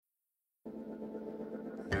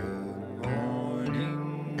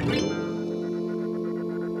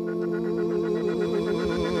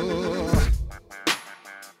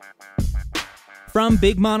From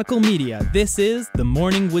Big Monocle Media, this is the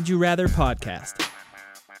Morning Would You Rather podcast.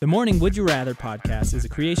 The Morning Would You Rather podcast is a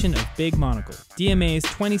creation of Big Monocle, DMA's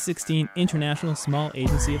 2016 International Small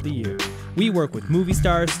Agency of the Year. We work with movie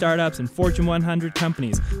stars, startups, and Fortune 100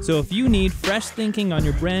 companies, so if you need fresh thinking on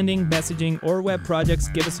your branding, messaging, or web projects,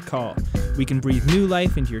 give us a call. We can breathe new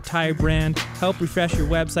life into your tire brand, help refresh your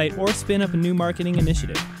website, or spin up a new marketing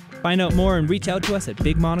initiative. Find out more and reach out to us at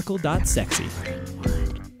bigmonocle.sexy.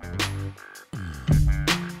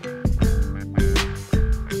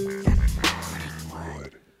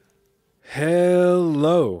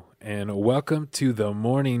 Hello, and welcome to the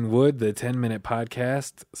Morning Wood, the 10-minute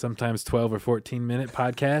podcast, sometimes 12 or 14-minute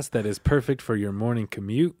podcast that is perfect for your morning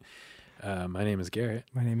commute. My name is Garrett.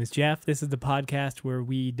 My name is Jeff. This is the podcast where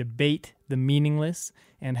we debate the meaningless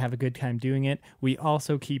and have a good time doing it. We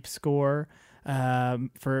also keep score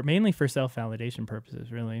mainly for self-validation purposes,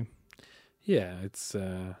 really. Yeah, it's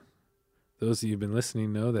those of you who've been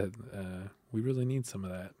listening know that we really need some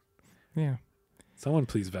of that. Yeah. Someone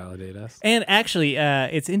please validate us. And actually,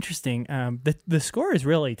 it's interesting. The score is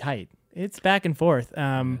really tight. It's back and forth,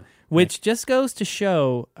 which just goes to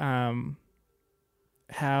show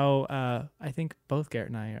how I think both Garrett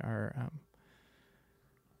and I are...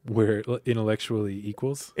 We're intellectually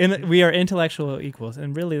equals. We are intellectual equals,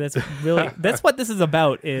 and really, that's what this is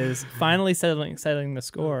about. Is finally settling the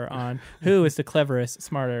score on who is the cleverest,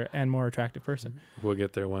 smarter, and more attractive person. We'll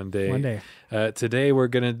get there one day. One day. Today we're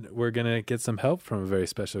gonna get some help from a very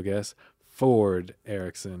special guest, Ford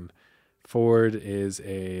Erickson. Ford is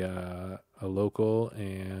a local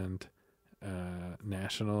and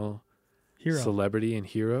national Hero. celebrity and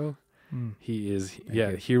hero. He is you.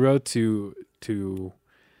 hero to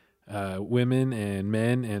women and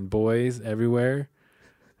men and boys everywhere.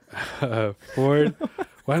 Ford,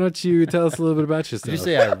 why don't you tell us a little bit about yourself? Did you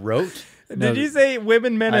say I wrote? Did you say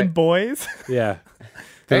women, men, and boys? Yeah.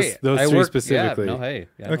 Those three work, specifically.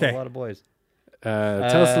 Yeah, I Okay. know a lot of boys.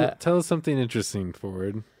 Tell us something interesting,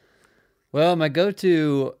 Ford. Well, my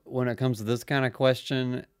go-to when it comes to this kind of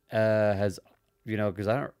question has, because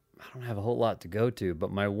I don't have a whole lot to go to,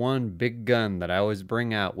 but my one big gun that I always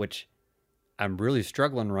bring out, which I'm really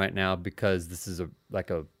struggling right now because this is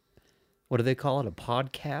what do they call it? A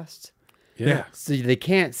podcast? Yeah. So they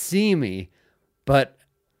can't see me, but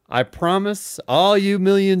I promise all you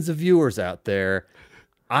millions of viewers out there,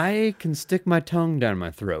 I can stick my tongue down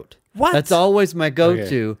my throat. What? That's always my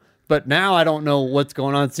go-to. Okay. But now I don't know what's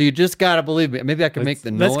going on, so you just got to believe me. Maybe I can make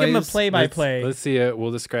the noise. Let's give him a play-by-play. Let's see it.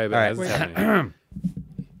 We'll describe it All as right. it's happening.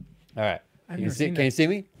 All right. I've Can never seen you see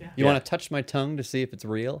me? Yeah. You want to touch my tongue to see if it's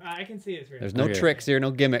real? I can see it's real. There's no Okay. tricks here,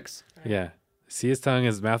 no gimmicks. Yeah. See his tongue,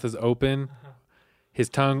 his mouth is open. His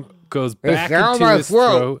tongue goes back down into my his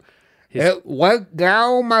throat. throat. It went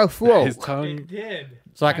down my throat. His tongue, did.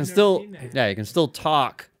 So I can still, you can still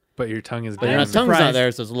talk, but your tongue is but your down. tongue's not surprised.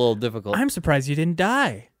 there, so it's a little difficult. I'm surprised you didn't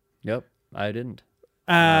die. Yep, I didn't.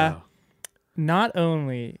 Wow. Not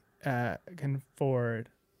only can Ford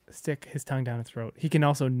stick his tongue down his throat, he can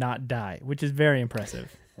also not die, which is very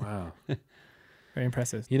impressive. Wow. Very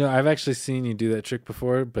impressive. I've actually seen you do that trick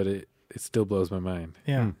before, but it still blows my mind.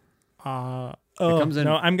 Yeah. comes in-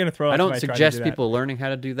 No, I'm going to throw up I if don't try to suggest do that. people learning how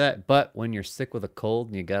to do that, but when you're sick with a cold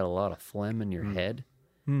and you got a lot of phlegm in your head,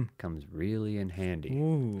 comes really in handy.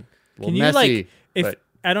 Ooh. Well, Can you messy, if but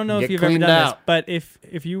I don't know if get you've ever cleaned done this, out. but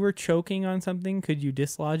if you were choking on something, could you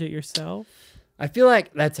dislodge it yourself? I feel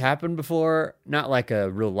like that's happened before. Not like a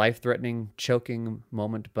real life-threatening choking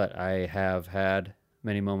moment, but I have had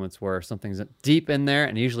many moments where something's deep in there,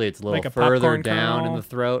 and usually it's a little Like a further popcorn down in kernel? the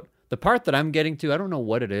throat. The part that I'm getting to, I don't know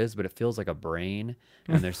what it is, but it feels like a brain,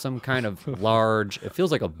 and there's some kind of it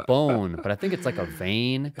feels like a bone, but I think it's like a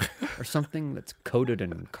vein or something that's coated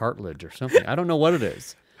in cartilage or something. I don't know what it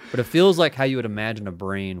is, but it feels like how you would imagine a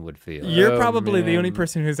brain would feel. You're Oh, probably the only man.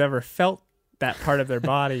 person who's ever felt that part of their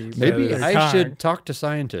body. Maybe with their I tongue. should talk to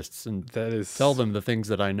scientists and That is tell them the things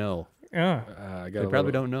that I know. Yeah. They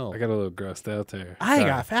probably don't know. I got a little grossed out there. I Sorry.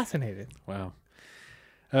 got fascinated. Wow.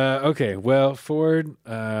 Okay. Well, Ford,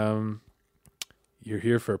 you're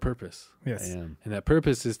here for a purpose. Yes. I am. And that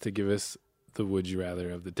purpose is to give us the would you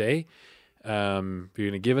rather of the day. You're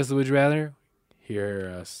going to give us the would you rather,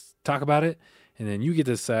 hear us talk about it, and then you get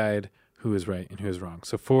to decide who is right and who is wrong.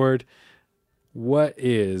 So, Ford, what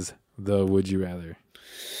is the would you rather?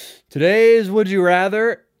 Today's Would You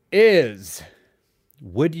Rather is,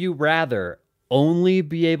 would you rather only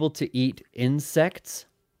be able to eat insects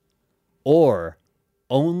or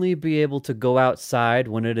only be able to go outside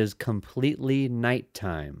when it is completely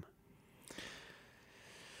nighttime?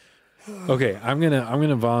 Okay, I'm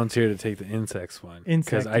gonna volunteer to take the insects one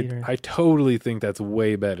Insect because eater. I totally think that's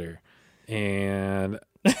way better. And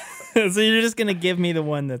So you're just gonna give me the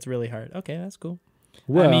one that's really hard. Okay, that's cool.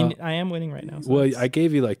 well, I mean, I am winning right now. So well, that's- I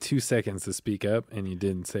gave you like 2 seconds to speak up, and you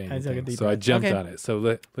didn't say I took a anything. deep So I breath. jumped Okay. on it. So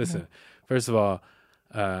listen. First of all,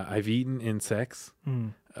 I've eaten insects.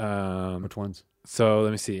 Which ones? So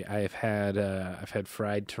let me see. I've had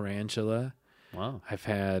fried tarantula. Wow. I've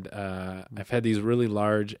had these really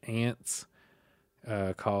large ants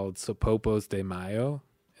called sopopos de mayo,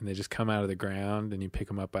 and they just come out of the ground, and you pick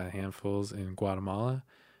them up by handfuls in Guatemala,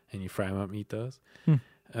 and you fry them up and eat those.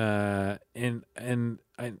 And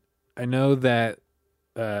I know that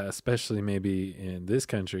especially maybe in this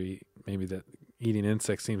country, maybe that eating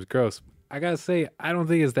insects seems gross. I gotta say, I don't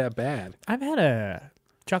think it's that bad. I've had a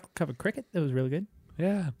chocolate covered cricket that was really good.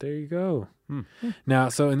 Yeah, there you go. Now,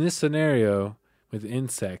 so in this scenario with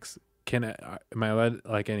insects, am I allowed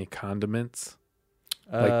like any condiments?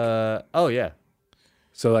 Oh yeah.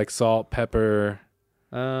 So like salt, pepper,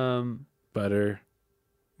 butter.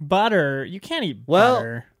 Butter, you can't eat Well,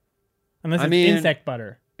 butter unless I it's mean- insect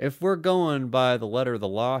butter. If we're going by the letter of the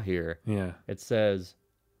law here, Yeah. it says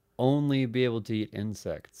only be able to eat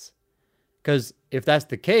insects. Because if that's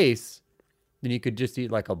the case, then you could just eat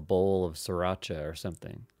like a bowl of sriracha or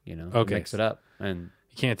something, Okay. mix it up. And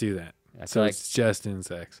You can't do that. I So feel like it's just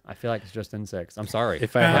insects. it's just insects. I'm sorry.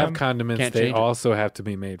 If I have Um, condiments, can't they change it. also have to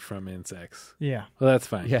be made from insects. Yeah. Well, that's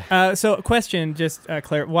fine. Yeah. So a question, just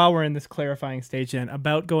while we're in this clarifying stage then,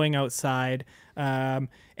 about going outside, am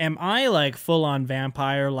I like full on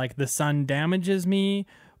vampire, like the sun damages me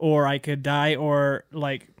or I could die, or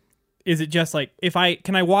like, is it just like,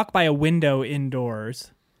 can I walk by a window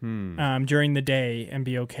indoors during the day and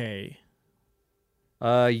be okay?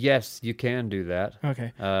 Yes, you can do that.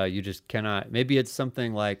 Okay. You just cannot. Maybe it's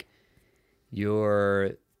something like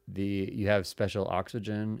you have special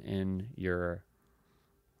oxygen in your.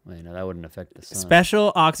 Wait, no, that wouldn't affect the sun.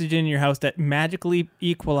 Special oxygen in your house that magically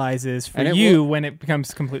equalizes for And it you will- when it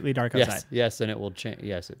becomes completely dark outside. Yes, and it will change.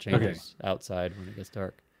 Yes, it changes outside when it gets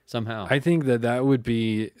dark somehow. I think that would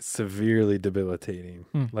be severely debilitating.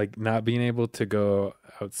 Like not being able to go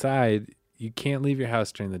outside. You can't leave your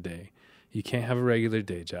house during the day. You can't have a regular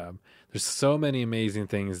day job. There's so many amazing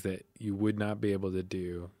things that you would not be able to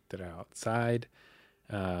do that are outside.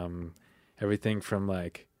 Everything from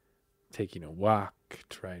like taking a walk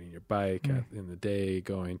to riding your bike in the day,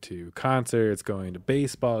 going to concerts, going to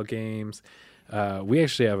baseball games. We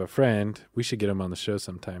actually have a friend. We should get him on the show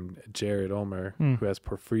sometime. Jared Ulmer, who has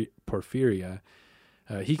porphyria.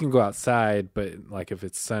 He can go outside, but like if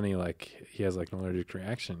it's sunny, like he has like an allergic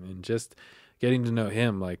reaction. And just getting to know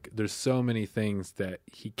him, like there's so many things that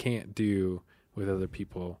he can't do with other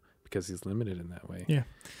people because he's limited in that way. Yeah.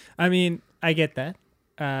 I mean, I get that.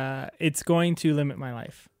 It's going to limit my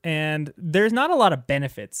life. And there's not a lot of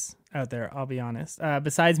benefits out there, I'll be honest,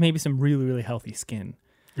 besides maybe some really, really healthy skin.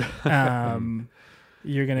 I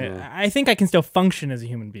think I can still function as a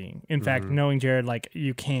human being. In fact, knowing Jared, like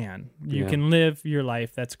you can live your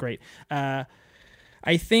life. That's great. I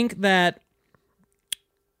think that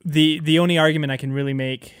the only argument I can really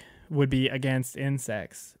make would be against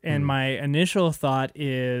insects. And my initial thought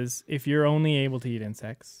is if you're only able to eat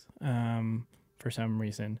insects, for some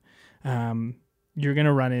reason, you're going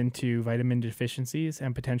to run into vitamin deficiencies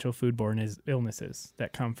and potential foodborne illnesses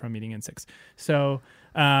that come from eating insects. So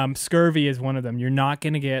scurvy is one of them. You're not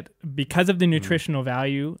going to get, because of the nutritional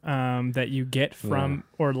value that you get from,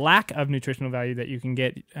 or lack of nutritional value that you can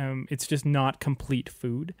get, it's just not complete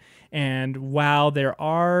food. And while there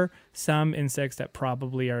are some insects that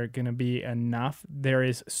probably are going to be enough, there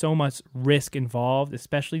is so much risk involved,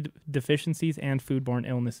 especially deficiencies and foodborne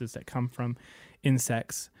illnesses that come from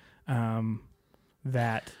insects,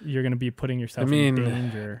 that you're going to be putting yourself in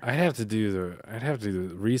danger. I'd have to do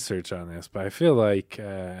the research on this, but I feel like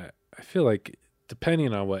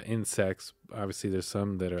depending on what insects, obviously there's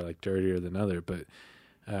some that are like dirtier than other, but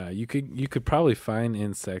you could probably find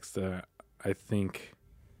insects that I think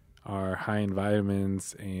are high in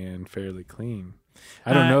vitamins and fairly clean.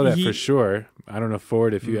 I don't know that for sure. I don't know,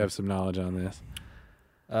 Ford, if you have some knowledge on this.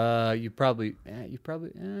 You probably.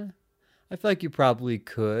 I feel like you probably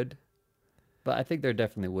could, but I think there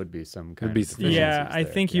definitely would be some kind of deficiencies I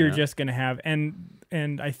there, think you you're know? just going to have,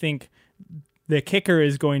 and I think the kicker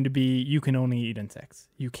is going to be you can only eat insects.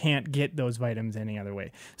 You can't get those vitamins any other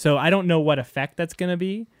way. So I don't know what effect that's going to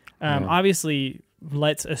be. Obviously,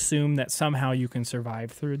 let's assume that somehow you can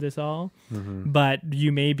survive through this all, but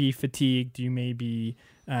you may be fatigued. You may be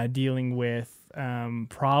dealing with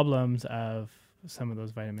problems of some of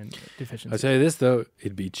those vitamin deficiencies. I'll tell you this though,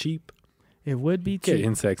 it'd be cheap. It would be Get cheap.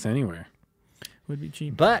 insects anywhere. would be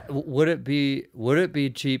cheap. But would it be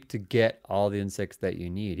cheap to get all the insects that you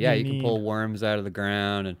need? Yeah, you can pull worms out of the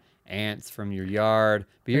ground and ants from your yard,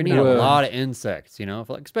 but you're gonna need a lot of insects,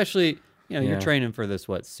 especially, you're training for this,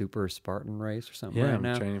 super Spartan race or something right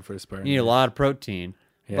now. I'm training for a Spartan You need a race. lot of protein.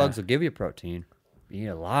 Yeah. Bugs will give you protein. You need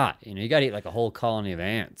a lot. You got to eat like a whole colony of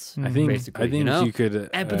ants. I think basically, you could.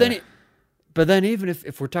 But then even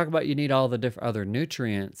if we're talking about you need all the different other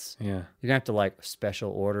nutrients, yeah, you're gonna have to like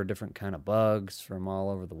special order different kind of bugs from all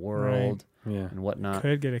over the world and whatnot.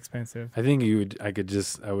 Could get expensive. I think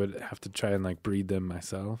I would have to try and like breed them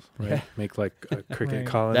myself, right? Yeah. Make like a cricket Right.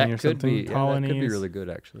 colony That or could something. be that could be really good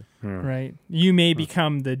actually. Right. You may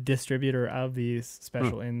become the distributor of these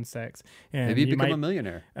special insects. And Maybe you become might, a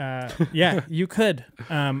millionaire. Yeah, you could.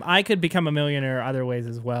 I could become a millionaire other ways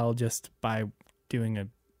as well, just by doing a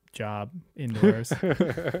job indoors.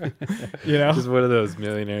 Just one of those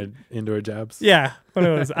millionaire indoor jobs. Yeah, one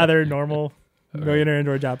of those other normal millionaire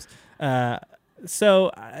indoor jobs.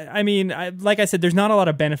 So, I mean, like I said, there's not a lot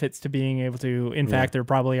of benefits to being able to. In fact, there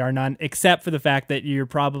probably are none, except for the fact that you're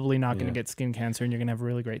probably not going to get skin cancer and you're going to have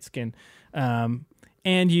really great skin. And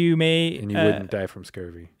you may... And you wouldn't die from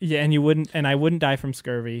scurvy. Yeah, and I wouldn't die from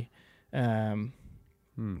scurvy.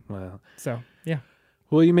 Well. So, yeah.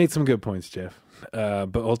 Well, you made some good points, Jeff.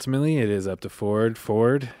 But ultimately, it is up to Ford.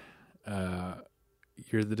 Ford,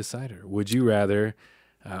 you're the decider. Would you rather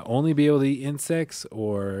only be able to eat insects,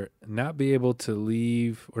 or not be able to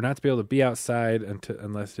leave, or not to be able to be outside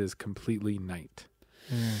unless it is completely night?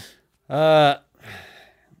 I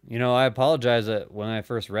apologize that when I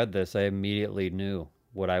first read this, I immediately knew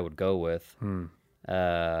what I would go with.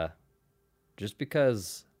 Just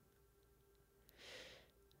because,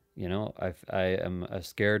 I am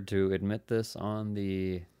scared to admit this on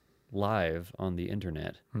the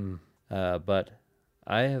internet. But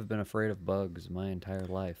I have been afraid of bugs my entire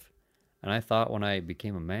life. And I thought when I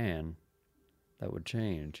became a man, that would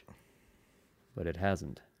change. But it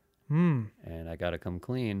hasn't. And I got to come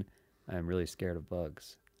clean. I'm really scared of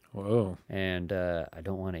bugs. Whoa. And I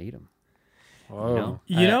don't want to eat them. Whoa.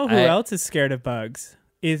 You know who else is scared of bugs?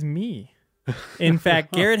 Is me. In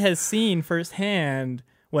fact, Garrett has seen firsthand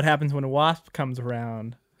what happens when a wasp comes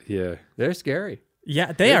around. Yeah. They're scary.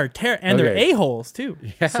 Yeah, they are and they're a-holes too.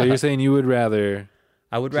 Yeah. So you're saying you would rather...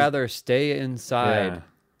 I would rather stay inside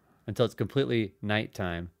until it's completely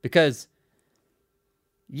nighttime. Because,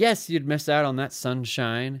 yes, you'd miss out on that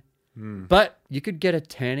sunshine, but you could get a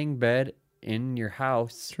tanning bed in your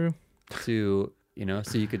house. True. So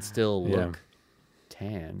you could still look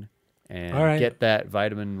tan and get that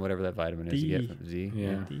vitamin, whatever that vitamin is you get from Z.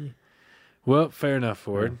 Yeah. D. Well, fair enough,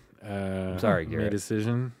 Ford. I'm sorry, Garrett. Made a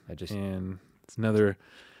decision. And it's another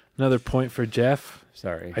point for Jeff.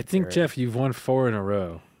 Sorry. I think, Garrett. Jeff, you've won 4 in a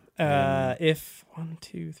row. If 1,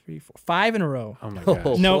 2, 3, 4, 5 in a row. Oh my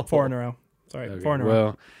gosh. No, 4 in a row. Sorry, Okay. 4 in a row.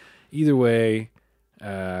 Well, either way,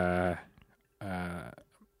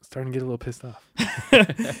 starting to get a little pissed off.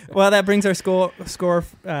 Well, that brings our score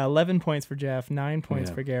 11 points for Jeff, 9 points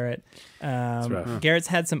for Garrett. rough. Garrett's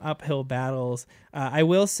had some uphill battles. I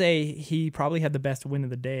will say he probably had the best win of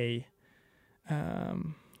the day.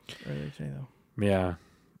 Earlier today, though. Yeah.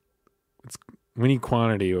 We need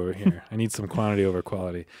quantity over here. I need some quantity over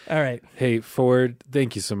quality. All right. Hey, Ford,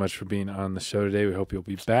 thank you so much for being on the show today. We hope you'll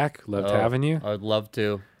be back. Loved having you. I'd love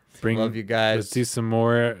to. Love you guys. Let's do some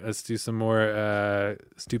more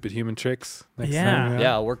stupid human tricks next time.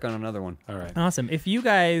 Yeah, I'll work on another one. All right. Awesome. If you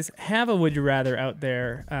guys have a Would You Rather out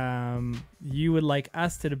there you would like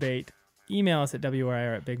us to debate, email us at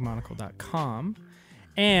WYR@bigmonocle.com.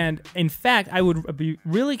 And in fact, I would be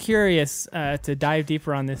really curious to dive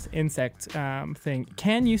deeper on this insect thing.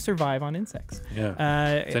 Can you survive on insects?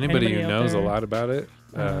 Yeah. If anybody who out knows there, a lot about it,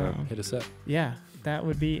 hit us up. Yeah, that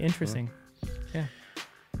would be interesting. Yeah.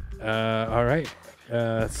 All right.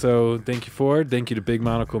 So thank you, Ford. Thank you to Big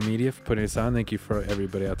Monocle Media for putting us on. Thank you for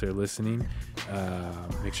everybody out there listening.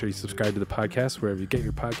 Make sure you subscribe to the podcast wherever you get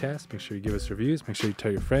your podcasts. Make sure you give us reviews. Make sure you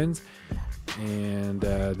tell your friends. And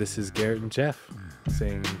this is Garrett and Jeff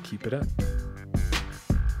saying keep it up.